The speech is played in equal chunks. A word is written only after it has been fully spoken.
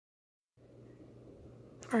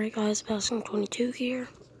Alright guys, Passing 22 here.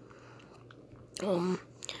 Gonna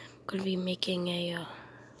be making a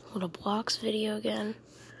WorldBox video again.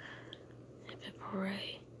 Hip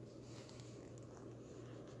hooray.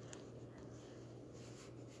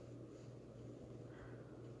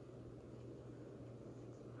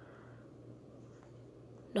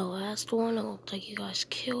 The last one, it looked like you guys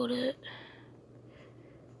killed it.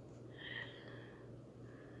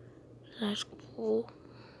 That's cool.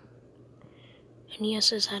 And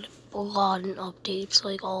yes, it's had a lot of updates,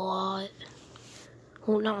 like a lot.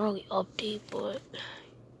 Well, not really update, but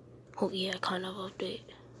well, yeah, kind of update.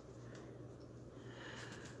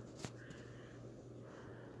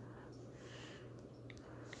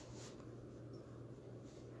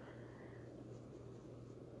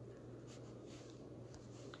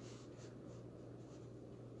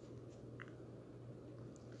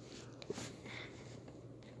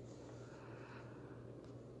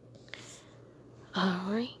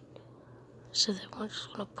 Alright, so then we're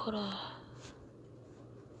just gonna put we're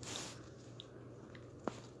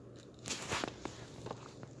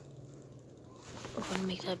gonna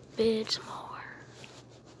make that bit smaller.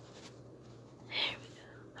 There we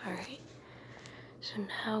go. Alright, so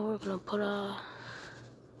now we're gonna put I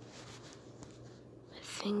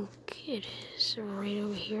think it is right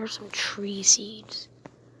over here, some tree seeds.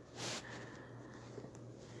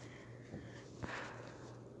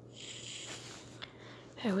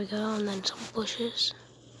 There we go, and then some bushes.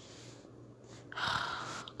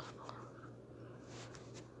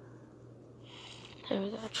 There we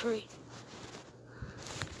go, a tree.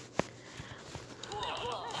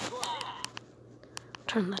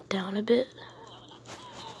 Turn that down a bit.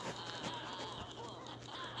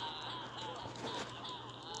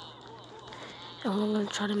 And we're gonna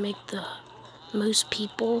try to make the most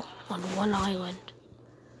people on one island.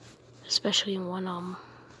 Especially in one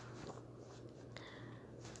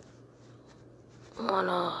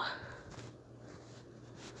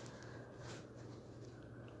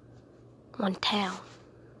town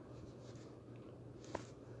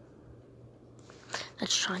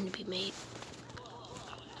that's trying to be made.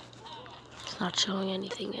 It's not showing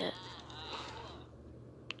anything yet.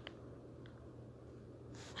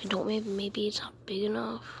 I don't, maybe it's not big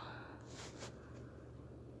enough.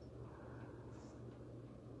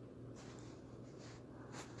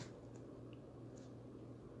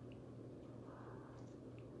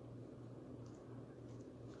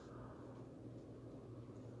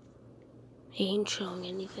 He ain't showing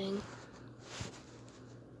anything.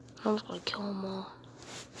 I'm just gonna kill them all.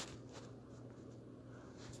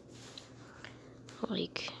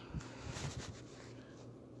 Like,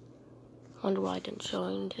 wonder why I didn't show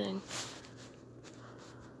anything.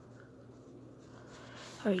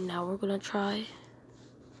 Alright, now we're gonna try.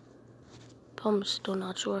 But I'm still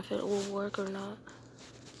not sure if it will work or not.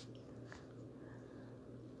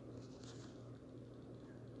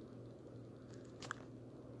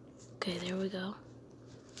 Okay, there we go.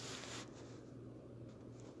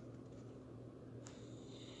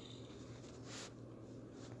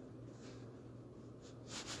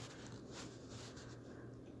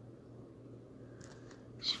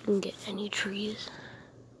 So you can get any trees.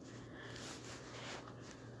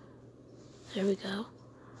 There we go.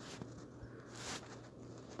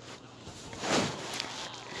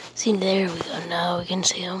 See, there we go. Now we can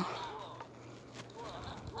see them.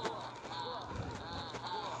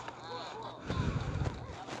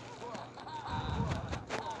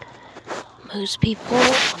 Most people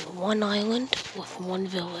on one island with one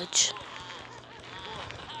village.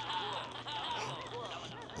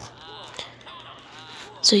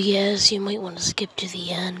 So yes, you might want to skip to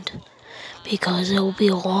the end because it will be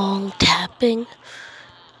a long tapping.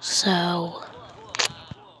 So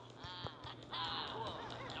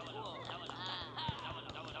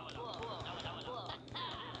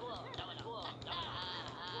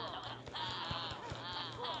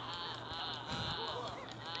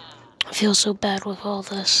I feel so bad with all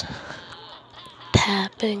this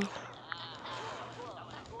tapping.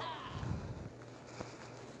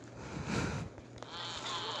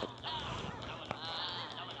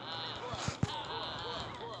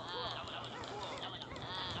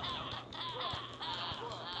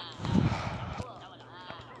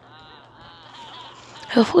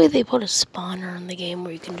 Hopefully they put a spawner in the game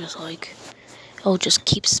where you can just it'll just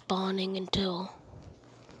keep spawning until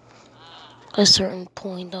a certain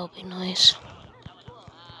point. That'll be nice.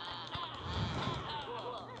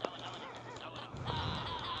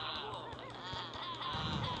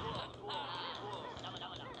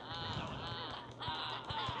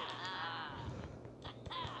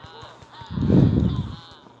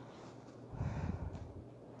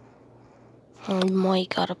 I might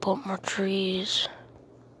gotta put more trees.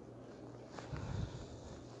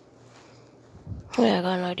 Yeah, I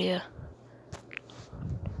got an idea.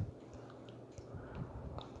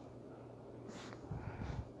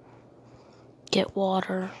 Get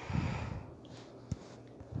water.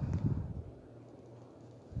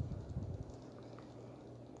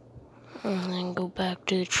 And then go back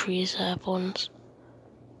to the tree saplings.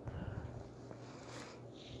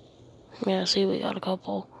 Yeah, see, we got a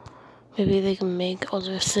couple. Maybe they can make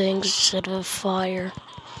other things instead of fire.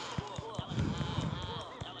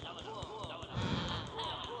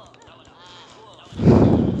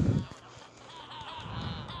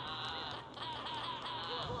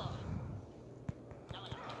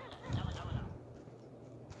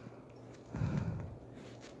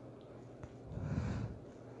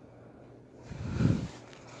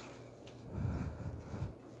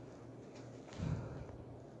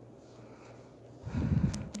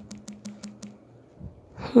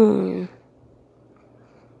 I'm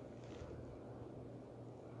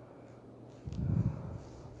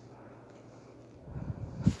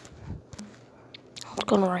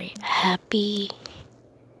gonna write happy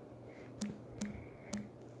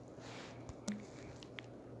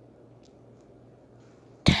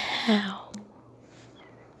town.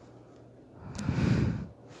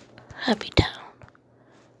 Happy town.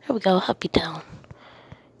 Here we go, happy town.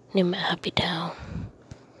 Name it happy town.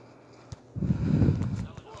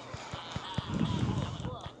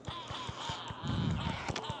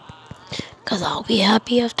 Cause I'll be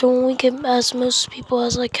happy after when we get as most people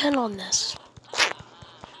as I can on this.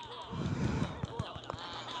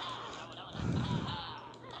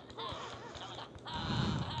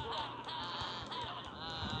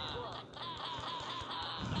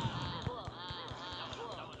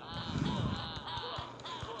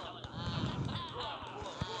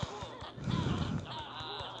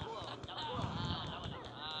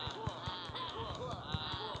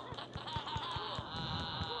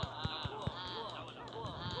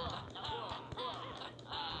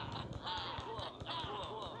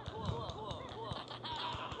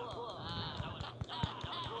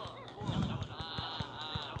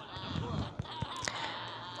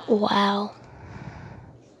 Wow.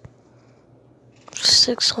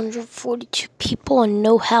 642 people and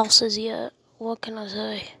no houses yet. What can I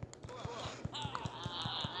say?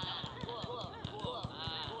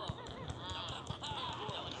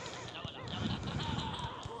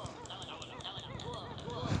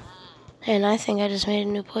 And I think I just made a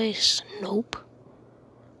new place. Nope.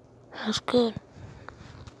 That's good.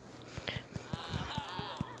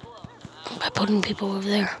 By putting people over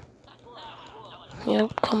there.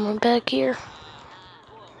 Yep, come on back here.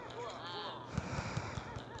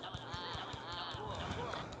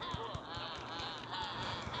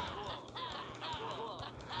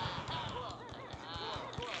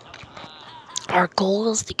 Our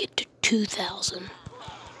goal is to get to 2,000.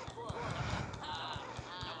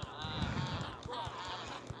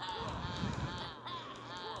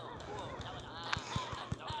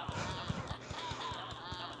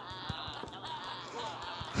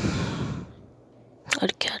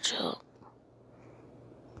 Gotta catch up.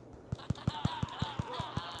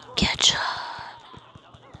 Catch up.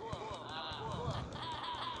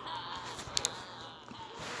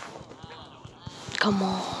 Come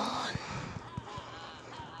on.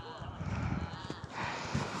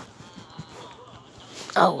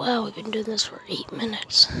 Oh wow, we've been doing this for 8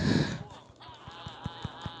 minutes.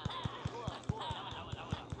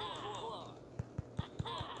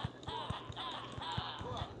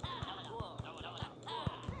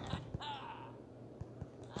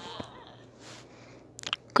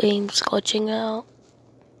 Game's glitching out.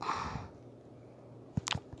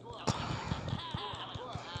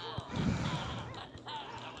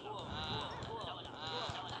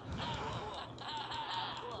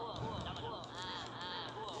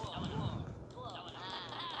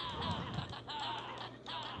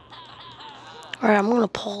 Alright, I'm gonna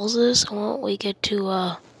pause this, and when we get to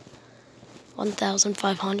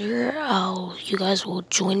 1,500, you guys will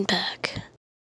join back.